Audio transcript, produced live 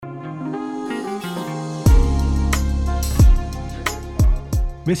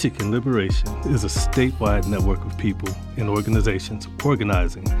Michigan Liberation is a statewide network of people and organizations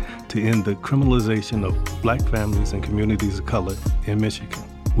organizing to end the criminalization of Black families and communities of color in Michigan.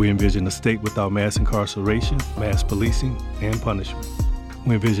 We envision a state without mass incarceration, mass policing, and punishment.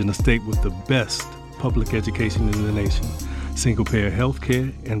 We envision a state with the best public education in the nation, single-payer health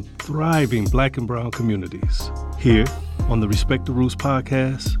care, and thriving Black and Brown communities. Here on the Respect the Roots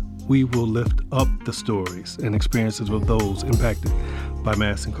podcast, we will lift up the stories and experiences of those impacted by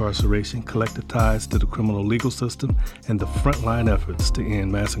mass incarceration, collective ties to the criminal legal system, and the frontline efforts to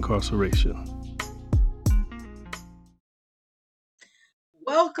end mass incarceration.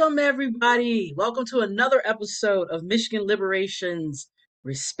 Welcome, everybody. Welcome to another episode of Michigan Liberation's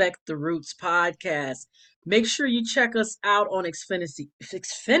Respect the Roots podcast. Make sure you check us out on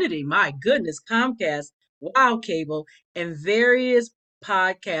Xfinity, my goodness, Comcast, Wow Cable, and various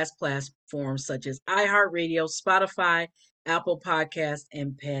podcast platforms such as iHeartRadio, Spotify, Apple Podcasts,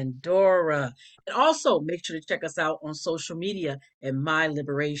 and Pandora. And also make sure to check us out on social media at My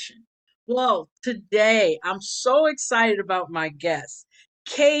Liberation. Well, today I'm so excited about my guest,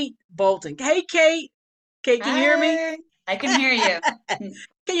 Kate Boulton. Hey, Kate. Kate, can you hear me? Hi, I can hear you. Can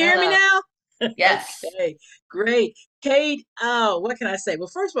you hear me now? Yes. Okay, great. Kate, what can I say? Well,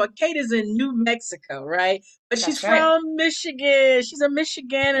 first of all, Kate is in New Mexico, right? But she's That's right. from Michigan. She's a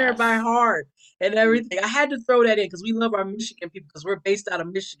Michiganer by Yes. heart and everything. I had to throw that in because we love our Michigan people because we're based out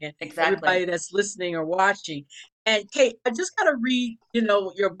of Michigan. Exactly. Everybody that's listening or watching. And Kate, I just got to read,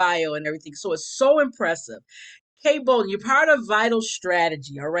 your bio and everything. So it's so impressive. Kate Boulton, you're part of Vital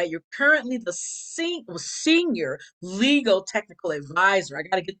Strategy, all right? You're currently the senior legal technical advisor. I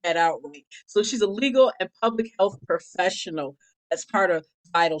got to get that out right. So she's a legal and public health professional as part of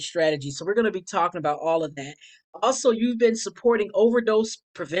Vital Strategy. So we're going to be talking about all of that. Also, you've been supporting overdose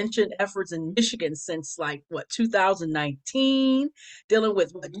prevention efforts in Michigan since 2019, dealing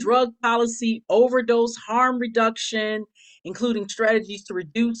with drug policy, overdose harm reduction, including strategies to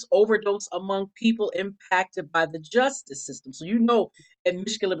reduce overdose among people impacted by the justice system. So, at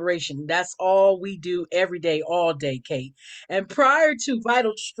Michigan Liberation, that's all we do every day, all day, Kate. And prior to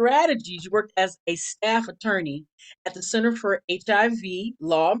Vital Strategies, you worked as a staff attorney at the Center for HIV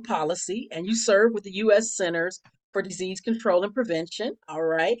Law and Policy, and you served with the U.S. Centers for Disease Control and Prevention. All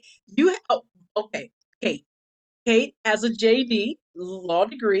right. Okay, Kate. Kate has a JD law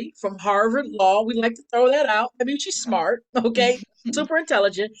degree from Harvard Law. We like to throw that out. I mean, she's smart, okay, super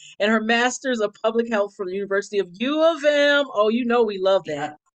intelligent, and her master's of public health from the University of U of M. Oh, we love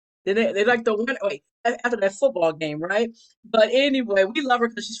that. Yeah. They like the win. Wait, after that football game, right? But anyway, we love her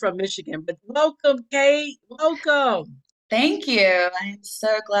because she's from Michigan. But welcome, Kate. Welcome. Thank you. I'm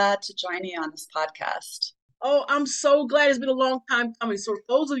so glad to join you on this podcast. Oh, I'm so glad. It's been a long time coming. So for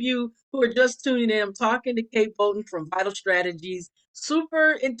those of you who are just tuning in, I'm talking to Kate Boulton from Vital Strategies.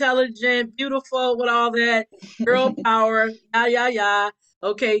 Super intelligent, beautiful, with all that girl power, yeah, yeah, yeah.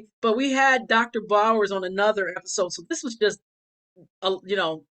 Okay, but we had Dr. Bowers on another episode, so this was just,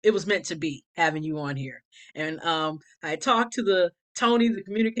 it was meant to be having you on here. And I talked to the Tony, the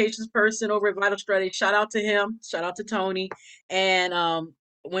communications person over at Vital Strategy. Shout out to him. Shout out to Tony. And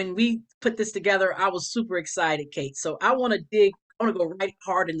when we put this together, I was super excited, Kate. So I want to go right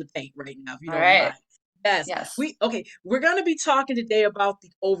hard in the paint right now, if you don't mind. Yes. We're going to be talking today about the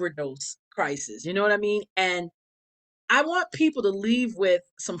overdose crisis. You know what I mean? And I want people to leave with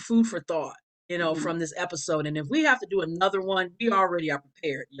some food for thought, from this episode. And if we have to do another one, we already are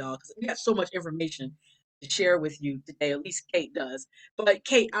prepared, y'all, because we got so much information to share with you today. At least Kate does. But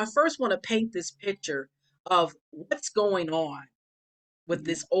Kate, I first want to paint this picture of what's going on with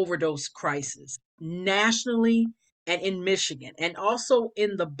this overdose crisis nationally and in Michigan, and also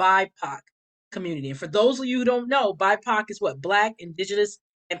in the BIPOC community. And for those of you who don't know, BIPOC is what? Black, Indigenous,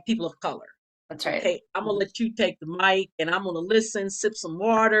 and people of color. That's right. Okay, I'm going to let you take the mic, and I'm going to listen, sip some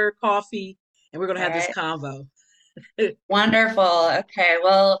water, coffee, and we're going to have this convo. Wonderful. Okay,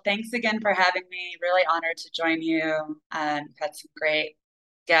 well, thanks again for having me. Really honored to join you. We've had some great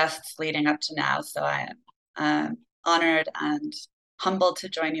guests leading up to now, so I am honored and humbled to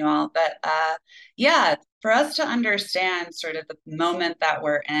join you all. But for us to understand sort of the moment that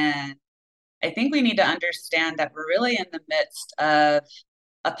we're in, I think we need to understand that we're really in the midst of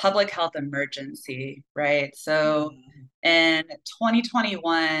a public health emergency, right? So in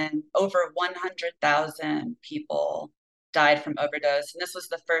 2021, over 100,000 people died from overdose. And this was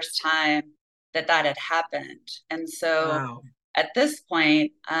the first time that had happened. And so at this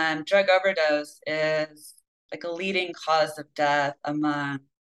point, drug overdose is like a leading cause of death among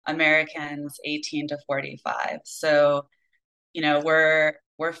Americans 18 to 45. So,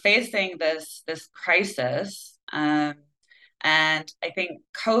 we're facing this crisis And I think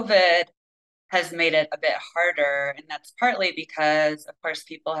COVID has made it a bit harder. And that's partly because, of course,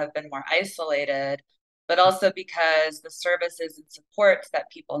 people have been more isolated, but also because the services and supports that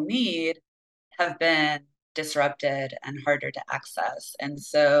people need have been disrupted and harder to access. And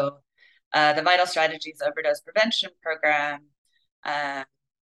so the Vital Strategies Overdose Prevention Program uh,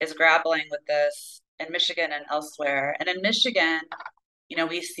 is grappling with this in Michigan and elsewhere. And in Michigan,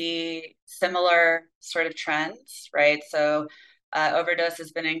 we see similar sort of trends, right? So overdose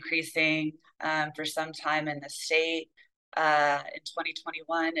has been increasing for some time in the state. In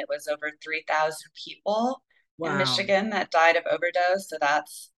 2021, it was over 3,000 people in Wow. Michigan that died of overdose. So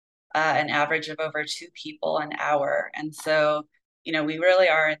that's an average of over 2 people an hour. And so, we really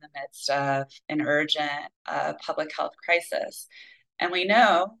are in the midst of an urgent public health crisis. And we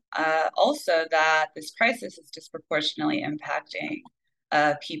know also that this crisis is disproportionately impacting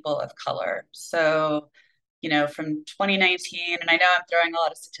people of color. So, from 2019, and I know I'm throwing a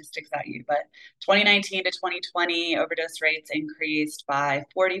lot of statistics at you, but 2019 to 2020, overdose rates increased by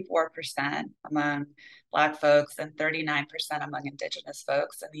 44% among Black folks and 39% among Indigenous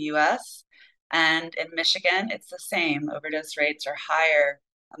folks in the US. And in Michigan, it's the same. Overdose rates are higher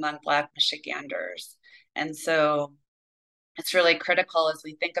among Black Michiganders. And so it's really critical as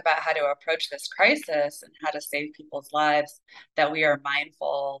we think about how to approach this crisis and how to save people's lives that we are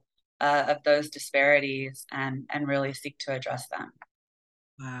mindful of those disparities and really seek to address them.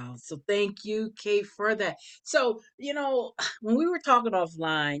 Wow. So thank you, Kate, for that. So, when we were talking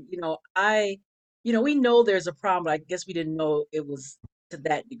offline, we know there's a problem, but I guess we didn't know it was to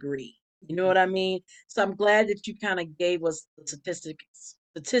that degree. You know what I mean? So I'm glad that you kind of gave us the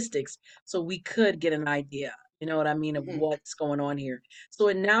statistics so we could get an idea, you know what I mean, of Mm-hmm. what's going on here. So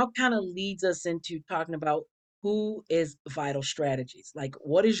it now kind of leads us into talking about who is Vital Strategies? Like,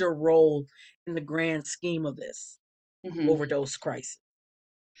 what is your role in the grand scheme of this Mm-hmm. overdose crisis?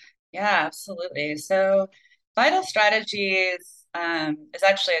 Yeah, absolutely. So, Vital Strategies is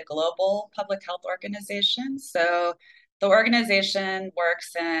actually a global public health organization. So, the organization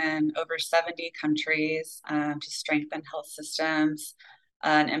works in over 70 countries to strengthen health systems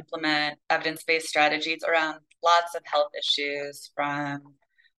and implement evidence based strategies around lots of health issues from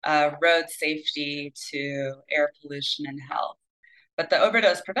road safety to air pollution and health. But the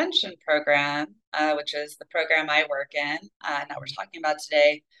overdose prevention program, which is the program I work in, and that we're talking about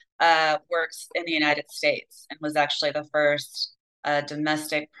today, works in the United States and was actually the first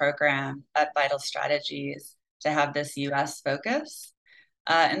domestic program at Vital Strategies to have this US focus.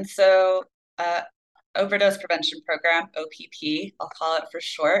 And so, Overdose Prevention Program, OPP, I'll call it for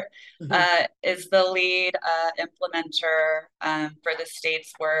short, Mhm. is the lead implementer for the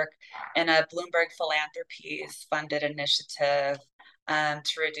state's work in a Bloomberg Philanthropies funded initiative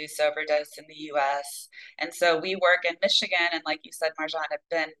to reduce overdose in the US. And so we work in Michigan, and like you said, Marjan, have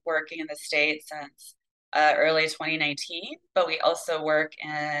been working in the state since early 2019, but we also work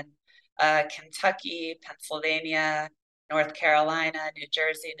in Kentucky, Pennsylvania, North Carolina, New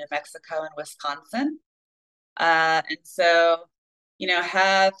Jersey, New Mexico, and Wisconsin. And so,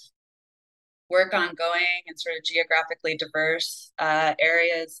 have work ongoing in sort of geographically diverse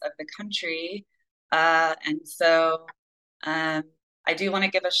areas of the country. And so, I do want to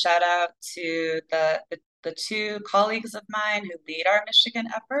give a shout out to the two colleagues of mine who lead our Michigan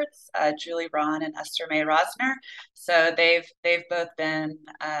efforts, Julie Ron and Esther May Rosner. So they've both been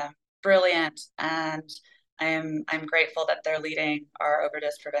brilliant, and I'm grateful that they're leading our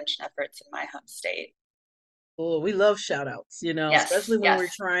overdose prevention efforts in my home state. Oh, we love shout outs, Yes, especially when we're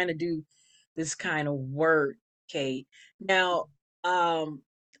yes. trying to do this kind of work, Kate. Now, um,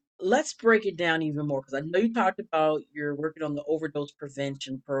 let's break it down even more because I know you talked about you're working on the overdose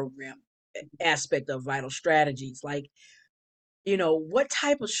prevention program aspect of Vital Strategies. Like, what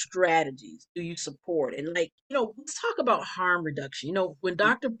type of strategies do you support? And like, let's talk about harm reduction. When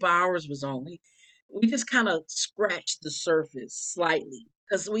Dr. Bowers was on, we just kind of scratched the surface slightly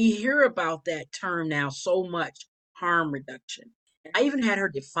because we hear about that term now so much, harm reduction. And I even had her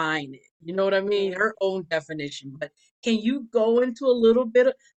define it. You know what I mean? Her own definition. But can you go into a little bit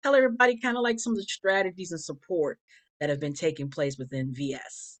of tell everybody kind of like some of the strategies and support that have been taking place within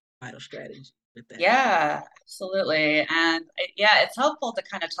VS, Vital Strategy with that? Yeah, absolutely. And yeah, it's helpful to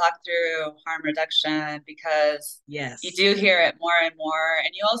kind of talk through harm reduction because you Yes. do hear it more and more,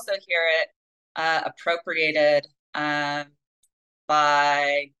 and you also hear it appropriated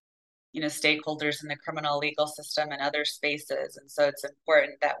by stakeholders in the criminal legal system and other spaces. And so it's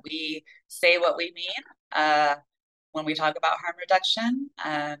important that we say what we mean when we talk about harm reduction.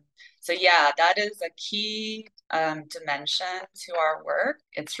 So yeah, that is a key dimension to our work.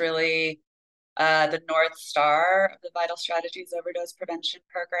 It's really the North Star of the Vital Strategies Overdose Prevention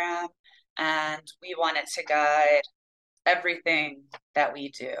Program, and we want it to guide everything that we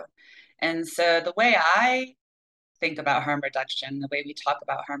do. And so the way I think about harm reduction, the way we talk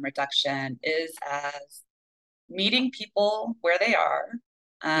about harm reduction is as meeting people where they are,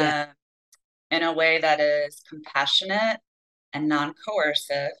 Yeah. um, in a way that is compassionate and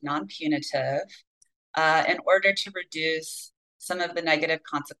non-coercive, non-punitive, in order to reduce some of the negative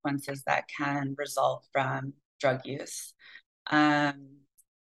consequences that can result from drug use. Um,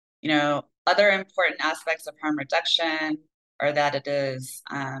 Other important aspects of harm reduction are that it is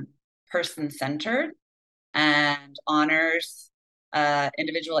person-centered and honors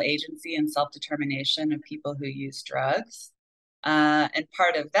individual agency and self-determination of people who use drugs. And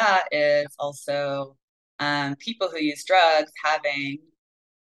part of that is also people who use drugs having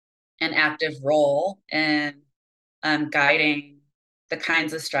an active role in guiding the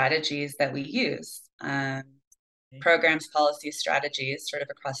kinds of strategies that we use, programs, policies, strategies, sort of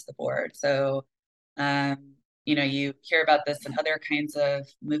across the board. So, you hear about this in other kinds of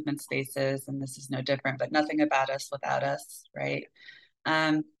movement spaces, and this is no different, but nothing about us without us, right?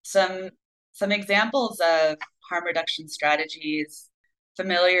 Some examples of harm reduction strategies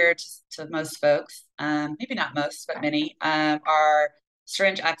familiar to most folks, maybe not most, but many, are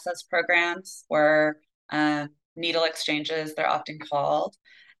syringe access programs or needle exchanges, they're often called,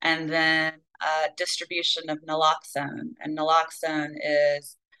 and then distribution of naloxone. And naloxone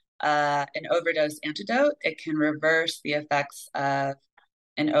is an overdose antidote. It can reverse the effects of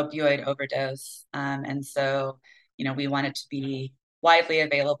an opioid overdose. And so, we want it to be widely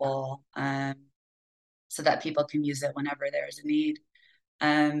available so that people can use it whenever there's a need.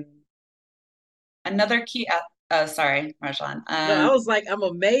 Another key, oh, sorry, Marjan. No, I was like, I'm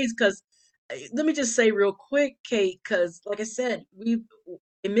amazed because let me just say real quick, Kate, because like I said, we've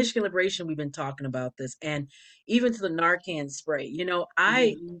in Michigan Liberation, we've been talking about this, and even to the Narcan spray.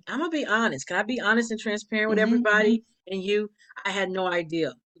 I'm gonna be honest. Can I be honest and transparent with Mm-hmm, everybody and you? I had no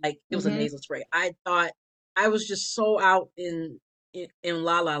idea like it was a mm-hmm, nasal spray. I thought I was just so out in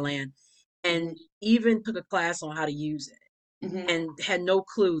La La Land, mm-hmm, and even took a class on how to use it mm-hmm, and had no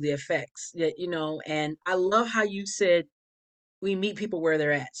clue the effects that and I love how you said we meet people where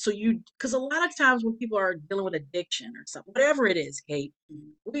they're at. So because a lot of times when people are dealing with addiction or something, whatever it is, Kate,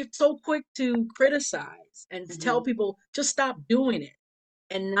 we're so quick to criticize and to mm-hmm. tell people just stop doing it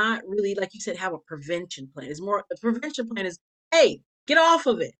and not really, like you said, have a prevention plan. It's more, the prevention plan is, hey, get off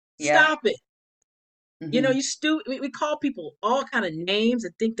of it, Yeah. stop it. Mm-hmm, We call people all kind of names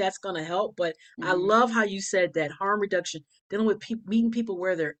and think that's going to help, but I mm-hmm, love how you said that harm reduction, dealing with meeting people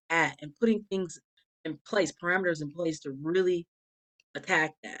where they're at and putting things in place, parameters in place to really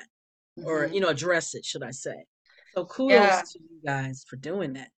attack that or mm-hmm. address it, should I say. So kudos Yeah. to you guys for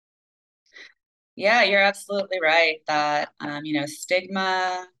doing that. Yeah, you're absolutely right that,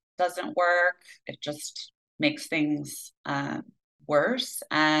 stigma doesn't work. It just makes things worse.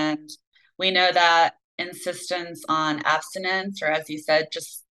 And we know that insistence on abstinence, or as you said,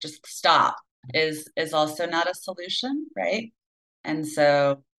 just stop is also not a solution, right? And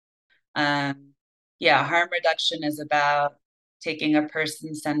so, um, yeah, harm reduction is about taking a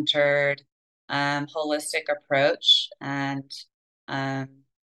person-centered, holistic approach and um,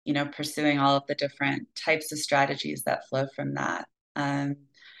 pursuing all of the different types of strategies that flow from that. Um,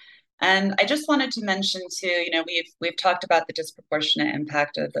 and I just wanted to mention too, we've talked about the disproportionate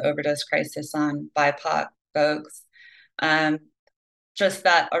impact of the overdose crisis on BIPOC folks. Um, just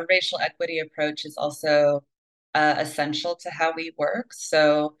that a racial equity approach is also essential to how we work.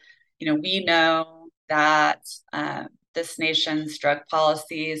 So, we know that this nation's drug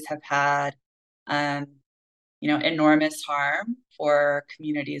policies have had um, enormous harm for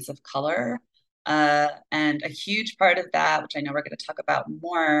communities of color. And a huge part of that, which I know we're going to talk about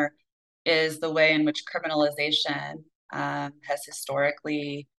more, is the way in which criminalization has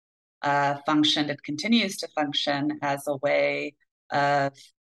historically functioned and continues to function as a way of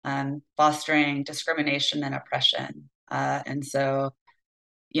fostering discrimination and oppression. And so,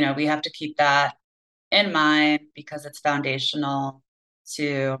 we have to keep that in mind because it's foundational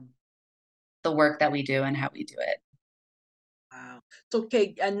to the work that we do and how we do it. Wow. So,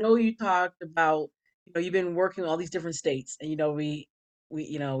 Kate, I know you talked about, you've been working in all these different states, and we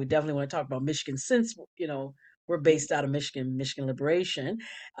definitely want to talk about Michigan since we're based out of Michigan, Michigan Liberation.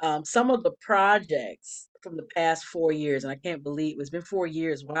 Some of the projects from the past 4 years, and I can't believe it's been 4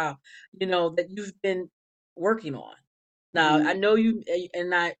 years. Wow, that you've been working on. Now, Mm-hmm. I know you,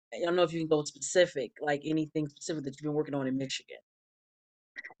 and I don't know if you can go specific, like anything specific that you've been working on in Michigan.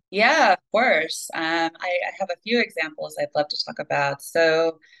 Yeah, of course. I have a few examples I'd love to talk about.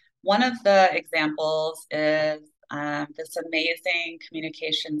 So, one of the examples is this amazing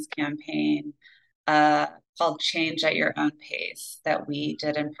communications campaign called Change at Your Own Pace that we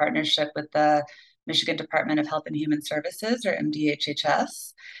did in partnership with the Michigan Department of Health and Human Services, or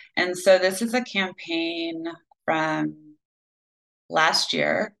MDHHS. And so this is a campaign from last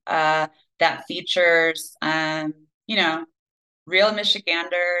year that features, real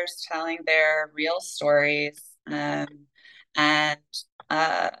Michiganders telling their real stories. And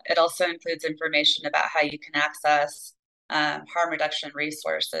it also includes information about how you can access harm reduction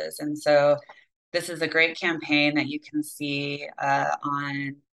resources. And so this is a great campaign that you can see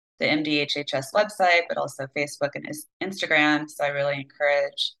on the MDHHS website, but also Facebook and Instagram. So I really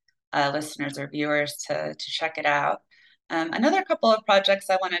encourage listeners or viewers to check it out. Another couple of projects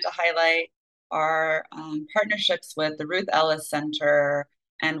I wanted to highlight are partnerships with the Ruth Ellis Center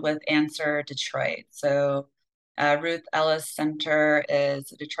and with Answer Detroit. So Ruth Ellis Center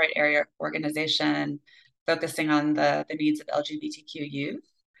is a Detroit area organization focusing on the needs of LGBTQ youth.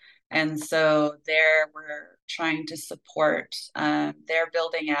 And so there we're trying to support, they're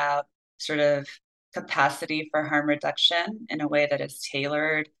building out sort of capacity for harm reduction in a way that is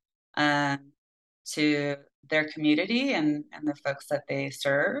tailored to their community and the folks that they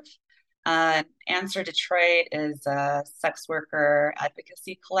serve. Answer Detroit is a sex worker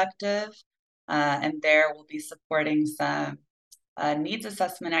advocacy collective, and there we'll be supporting some needs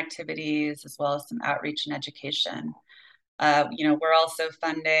assessment activities as well as some outreach and education. We're also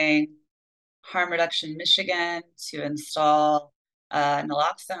funding Harm Reduction Michigan to install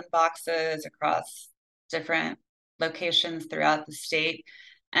naloxone boxes across different locations throughout the state.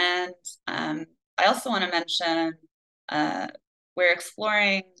 And I also want to mention we're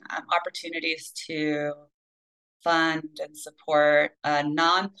exploring opportunities to fund and support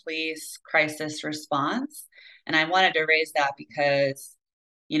non-police crisis response. And I wanted to raise that because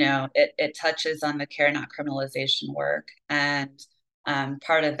it touches on the care not criminalization work and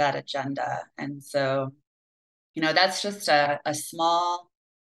part of that agenda. And so, that's just a small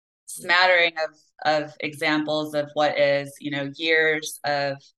smattering of examples of what is, years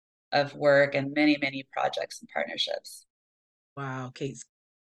of work and many, many projects and partnerships. Wow, Kate.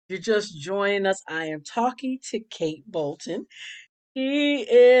 You're just joining us. I am talking to Kate Boulton. She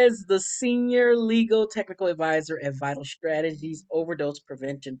is the Senior Legal Technical Advisor at Vital Strategies Overdose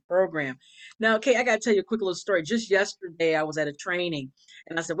Prevention Program. Now, Kate, I got to tell you a quick little story. Just yesterday, I was at a training,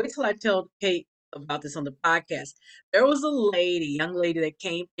 and I said, wait till I tell Kate about this on the podcast. There was a young lady that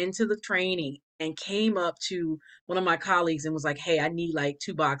came into the training and came up to one of my colleagues and was like, hey, I need like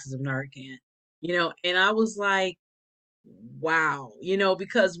 2 boxes of Narcan, and I was like, wow,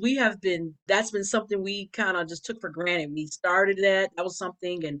 because that's been something we kind of just took for granted. We started that was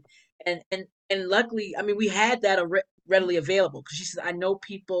something, and luckily, I mean, we had that readily available because she said, I know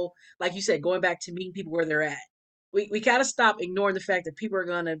people, like you said, going back to meeting people where they're at. We kind of stop ignoring the fact that people are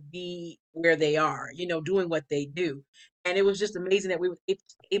going to be where they are, doing what they do. And it was just amazing that we were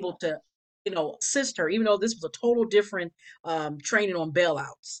able to, assist her, even though this was a total different training on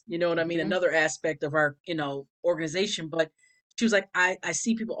bailouts. You know what I mean? Mm-hmm. Another aspect of our, organization. But she was like, I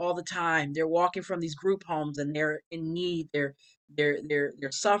see people all the time. They're walking from these group homes and they're in need. They're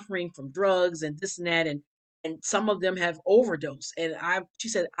suffering from drugs and this and that, and some of them have overdose. And she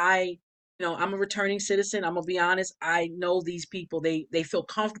said, I'm a returning citizen. I'm gonna be honest. I know these people. They feel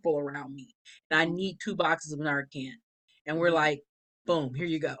comfortable around me, and I need 2 boxes of Narcan. And we're like, boom, here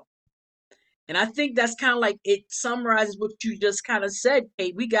you go. And I think that's kind of like it summarizes what you just kind of said,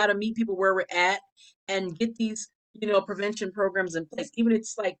 Kate. We got to meet people where we're at and get these, prevention programs in place. Even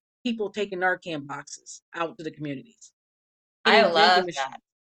it's like people taking Narcan boxes out to the communities, I getting vending love machines. that.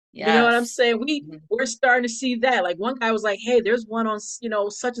 You know what I'm Yes. saying? Mhm. We're starting to see that. Like one guy was like, "Hey, there's one on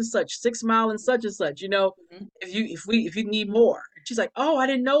such and such 6 mile and such and such. Mhm. If you need more." And she's like, "Oh, I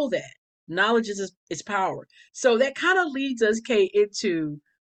didn't know that. Knowledge is power." So that kind of leads us, Kate, into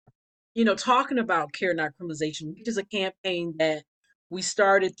talking about care not criminalization, which is a campaign that we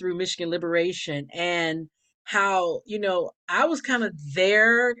started through Michigan Liberation, and how, I was kind of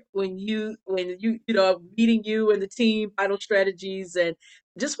there when you meeting you and the team, Vital Strategies, and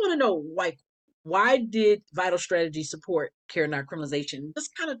just want to know, like, why did Vital Strategies support care not criminalization?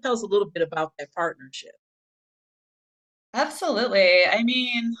 Just kind of tell us a little bit about that partnership. Absolutely. I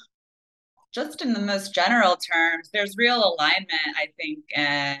mean, just in the most general terms, there's real alignment, I think,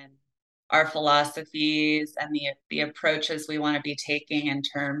 in our philosophies and the approaches we want to be taking in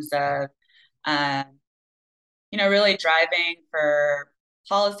terms of, um, really driving for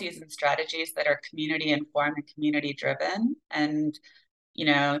policies and strategies that are community informed and community driven. And, you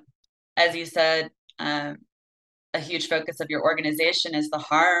know, as you said, a huge focus of your organization is the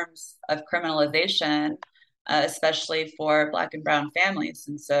harms of criminalization, especially for Black and Brown families.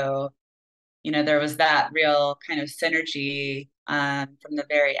 And so, there was that real kind of synergy from the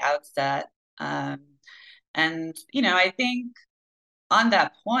very outset. And, I think on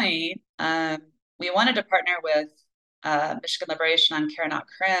that point, we wanted to partner with Michigan Liberation on Care Not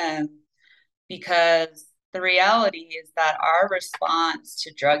Crim because the reality is that our response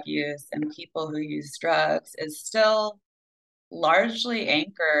to drug use and people who use drugs is still largely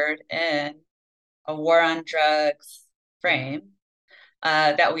anchored in a war on drugs frame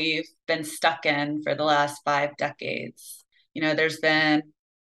that we've been stuck in for the last 5 decades. There's been,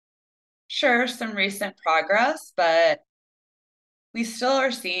 sure, some recent progress, but we still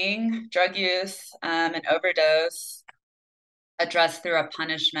are seeing drug use and overdose addressed through a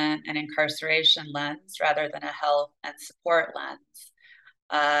punishment and incarceration lens rather than a health and support lens.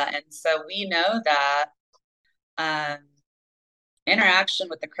 And so we know that interaction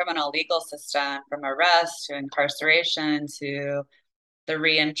with the criminal legal system, from arrest to incarceration to the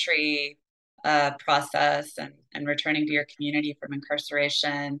reentry process and returning to your community from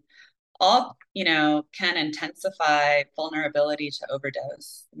incarceration, all can intensify vulnerability to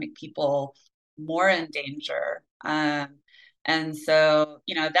overdose, make people more in danger. And so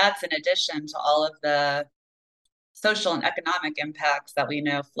that's in addition to all of the social and economic impacts that we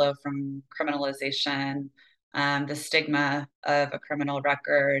know flow from criminalization, the stigma of a criminal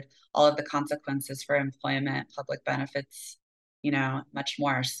record, all of the consequences for employment, public benefits, much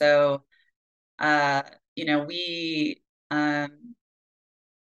more. So we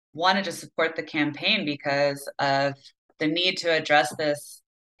wanted to support the campaign because of the need to address this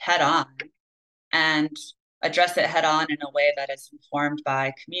head on and address it head on in a way that is informed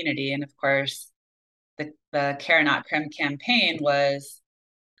by community. And of course, the Care Not Crim campaign was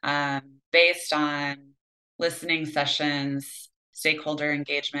based on listening sessions, stakeholder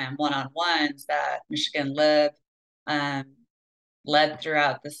engagement, and one-on-ones that Michigan Lib led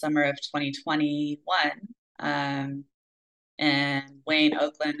throughout the summer of 2021 in Wayne,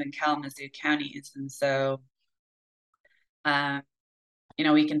 Oakland, and Kalamazoo counties. And so,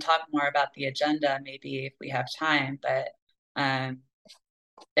 we can talk more about the agenda maybe if we have time, but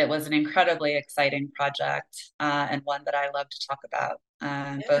it was an incredibly exciting project and one that I love to talk about,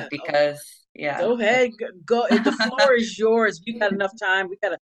 both because, Go ahead, go. The floor is yours. We got enough time. We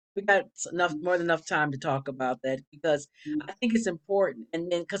got more than enough time to talk about that because I think it's important.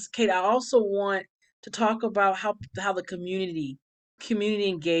 And then, because Kate, I also want to talk about how the community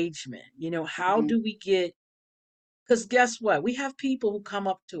engagement. How do we get? Because guess what? We have people who come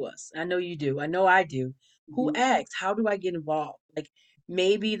up to us. I know you do. I know I do. Who ask, "How do I get involved?" Like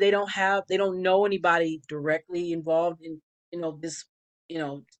maybe they don't know anybody directly involved in this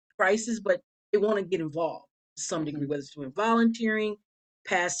crisis, but they want to get involved to some degree, whether it's doing volunteering,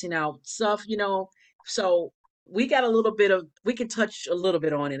 passing out stuff. So we got we can touch a little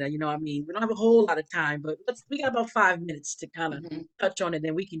bit on it. We don't have a whole lot of time, but we got about 5 minutes to kind of touch on it.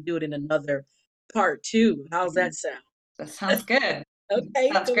 Then we can do it in another part two. How's that sound? That sounds good. Okay,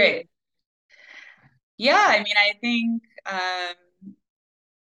 Sounds cool. great. Yeah, I think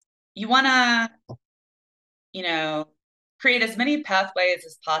you want to, create as many pathways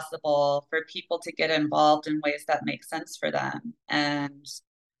as possible for people to get involved in ways that make sense for them. And,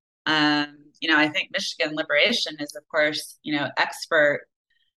 I think Michigan Liberation is, of course, expert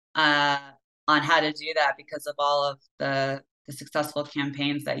on how to do that because of all of the successful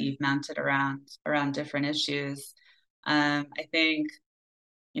campaigns that you've mounted around different issues. I think,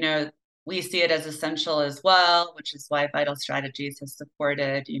 we see it as essential as well, which is why Vital Strategies has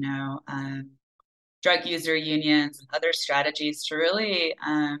supported, drug user unions and other strategies to really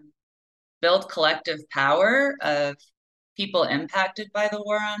build collective power of people impacted by the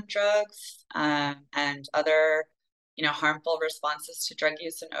war on drugs and other, harmful responses to drug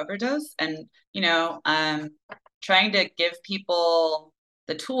use and overdose. And, trying to give people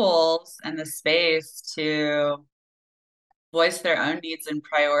the tools and the space to voice their own needs and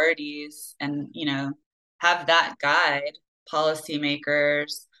priorities and, have that guide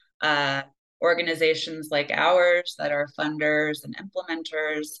policymakers, organizations like ours that are funders and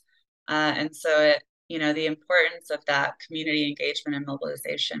implementers. And so the importance of that community engagement and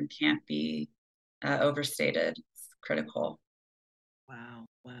mobilization can't be overstated. It's critical. Wow.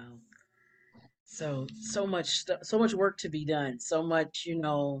 So much work to be done. So much,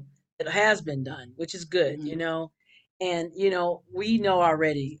 it has been done, which is good, And we know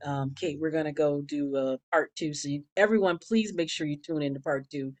already, Kate, we're gonna go do part two. So everyone, please make sure you tune in to part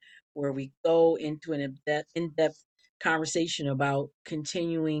two, where we go into an in-depth conversation about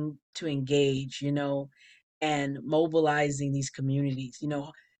continuing to engage, and mobilizing these communities.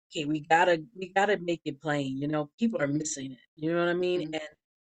 Okay, we gotta make it plain. People are missing it. You know what I mean? Mhm. And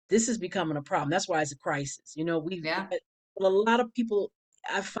this is becoming a problem. That's why it's a crisis. We've Yeah. got a lot of people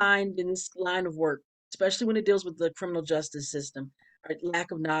I find in this line of work, especially when it deals with the criminal justice system, are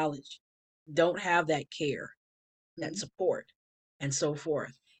lack of knowledge, don't have that care, that Mhm. support, and so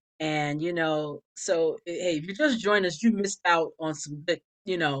forth. And so hey, if you just joined us, you missed out on some good,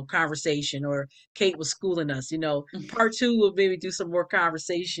 conversation. Or Kate was schooling us. Part two, we'll maybe do some more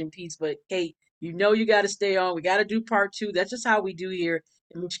conversation piece. But Kate, you got to stay on. We got to do part two. That's just how we do here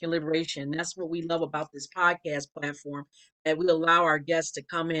in Michigan Liberation. That's what we love about this podcast platform, that we allow our guests to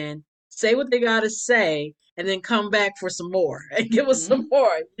come in, say what they got to say, and then come back for some more and give us some Mhm.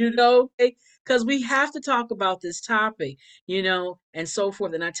 more. Because we have to talk about this topic, and so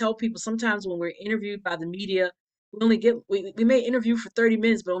forth. And I tell people sometimes when we're interviewed by the media, we may interview for 30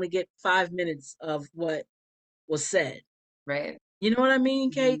 minutes, but only get 5 minutes of what was said. Right. You know what I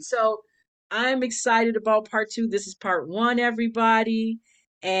mean, Mhm. Kate? So I'm excited about part two. This is part one, everybody.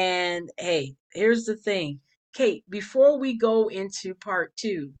 And hey, here's the thing. Kate, before we go into part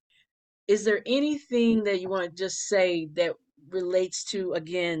two, is there anything that you want to just say that relates to,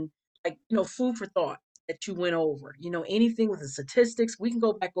 again, like, food for thought that you went over? Anything with the statistics? We can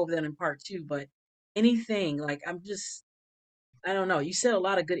go back over that in part two, but anything, like, I don't know. You said a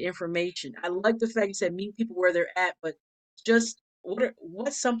lot of good information. I like the fact you said meet people where they're at, but just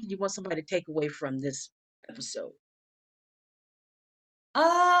what's something you want somebody to take away from this episode?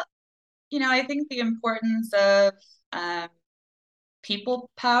 Uh, I think the importance of um, people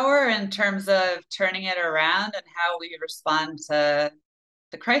power in terms of turning it around and how we respond to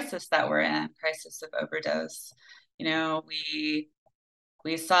the crisis that we're in, crisis of overdose.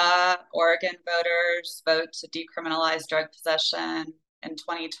 We saw Oregon voters vote to decriminalize drug possession in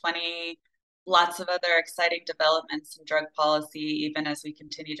 2020. Lots of other exciting developments in drug policy, even as we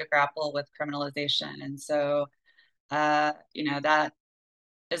continue to grapple with criminalization. And so, that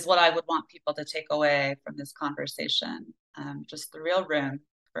is what I would want people to take away from this conversation. Just the real room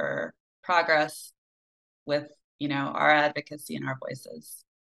for progress with, our advocacy and our voices.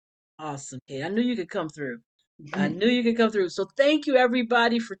 Awesome, Kate. I knew you could come through. I knew you could come through. So thank you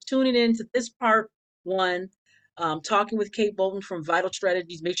everybody for tuning in to this part one. Talking with Kate Boulton from Vital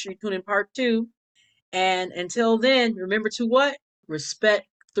Strategies. Make sure you tune in part two. And until then, remember to what? Respect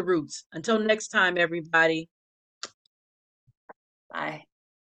the roots. Until next time, everybody. Bye.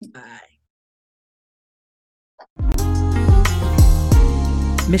 Bye.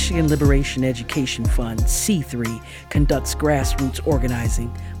 Michigan Liberation Education Fund, C3, conducts grassroots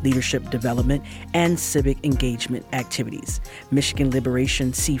organizing, leadership development, and civic engagement activities. Michigan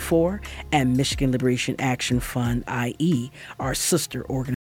Liberation C4 and Michigan Liberation Action Fund, IE, are sister organizations.